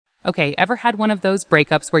Okay, ever had one of those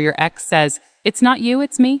breakups where your ex says, "It's not you,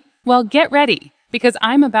 it's me"? Well, get ready, because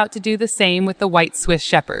I'm about to do the same with the white Swiss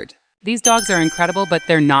Shepherd. These dogs are incredible, but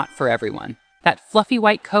they're not for everyone. That fluffy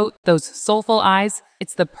white coat, those soulful eyes,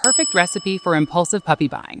 it's the perfect recipe for impulsive puppy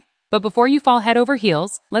buying. But before you fall head over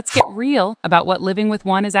heels, let's get real about what living with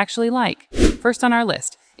one is actually like. First on our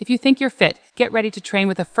list, if you think you're fit, get ready to train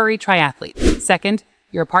with a furry triathlete. Second,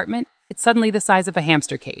 your apartment, it's suddenly the size of a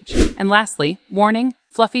hamster cage. And lastly, warning,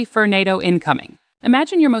 fluffy furnado incoming.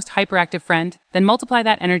 Imagine your most hyperactive friend, then multiply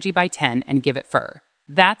that energy by 10 and give it fur.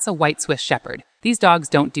 That's a white Swiss Shepherd. These dogs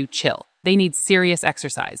don't do chill. They need serious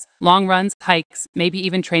exercise, long runs, hikes, maybe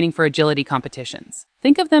even training for agility competitions.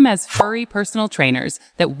 Think of them as furry personal trainers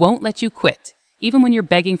that won't let you quit, even when you're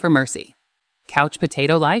begging for mercy. Couch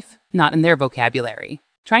potato life? Not in their vocabulary.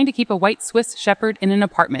 Trying to keep a white Swiss Shepherd in an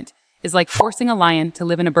apartment is like forcing a lion to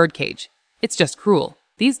live in a birdcage. It's just cruel.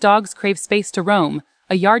 These dogs crave space to roam,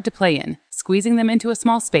 a yard to play in. Squeezing them into a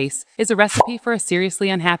small space is a recipe for a seriously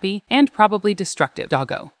unhappy and probably destructive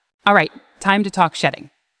doggo. All right, time to talk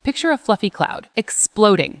shedding. Picture a fluffy cloud,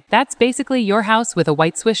 exploding. That's basically your house with a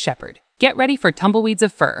white Swiss Shepherd. Get ready for tumbleweeds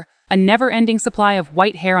of fur, a never-ending supply of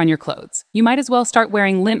white hair on your clothes. You might as well start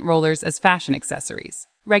wearing lint rollers as fashion accessories.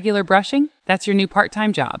 Regular brushing? That's your new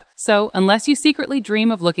part-time job. So, unless you secretly dream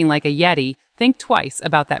of looking like a Yeti, think twice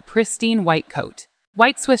about that pristine white coat.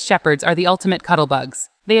 White Swiss Shepherds are the ultimate cuddle bugs.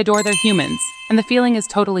 They adore their humans, and the feeling is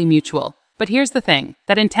totally mutual. But here's the thing,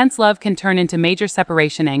 that intense love can turn into major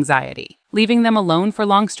separation anxiety. Leaving them alone for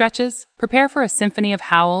long stretches? Prepare for a symphony of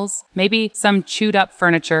howls, maybe some chewed-up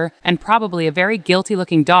furniture, and probably a very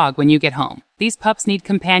guilty-looking dog when you get home. These pups need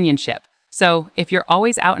companionship, so if you're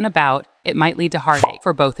always out and about, it might lead to heartache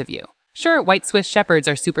for both of you. Sure, white Swiss Shepherds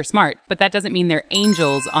are super smart, but that doesn't mean they're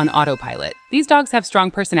angels on autopilot. These dogs have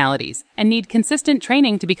strong personalities and need consistent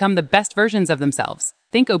training to become the best versions of themselves.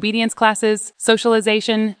 Think obedience classes,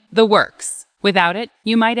 socialization, the works. Without it,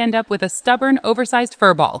 you might end up with a stubborn, oversized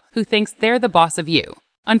furball who thinks they're the boss of you.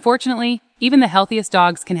 Unfortunately, even the healthiest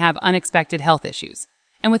dogs can have unexpected health issues.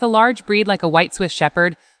 And with a large breed like a white Swiss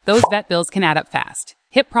Shepherd, those vet bills can add up fast.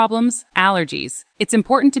 Hip problems, allergies. It's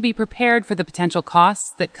important to be prepared for the potential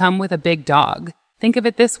costs that come with a big dog. Think of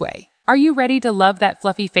it this way. Are you ready to love that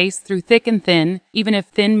fluffy face through thick and thin, even if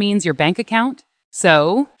thin means your bank account?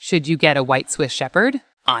 So, should you get a white Swiss Shepherd?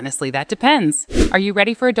 Honestly, that depends. Are you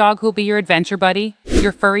ready for a dog who'll be your adventure buddy,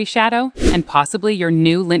 your furry shadow, and possibly your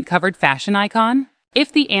new lint-covered fashion icon?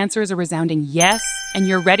 If the answer is a resounding yes, and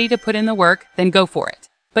you're ready to put in the work, then go for it.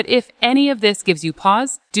 But if any of this gives you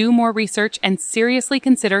pause, do more research and seriously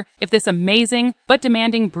consider if this amazing but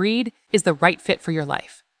demanding breed is the right fit for your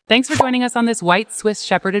life. Thanks for joining us on this white Swiss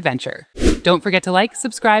Shepherd adventure. Don't forget to like,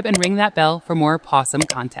 subscribe, and ring that bell for more pawsome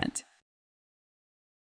content.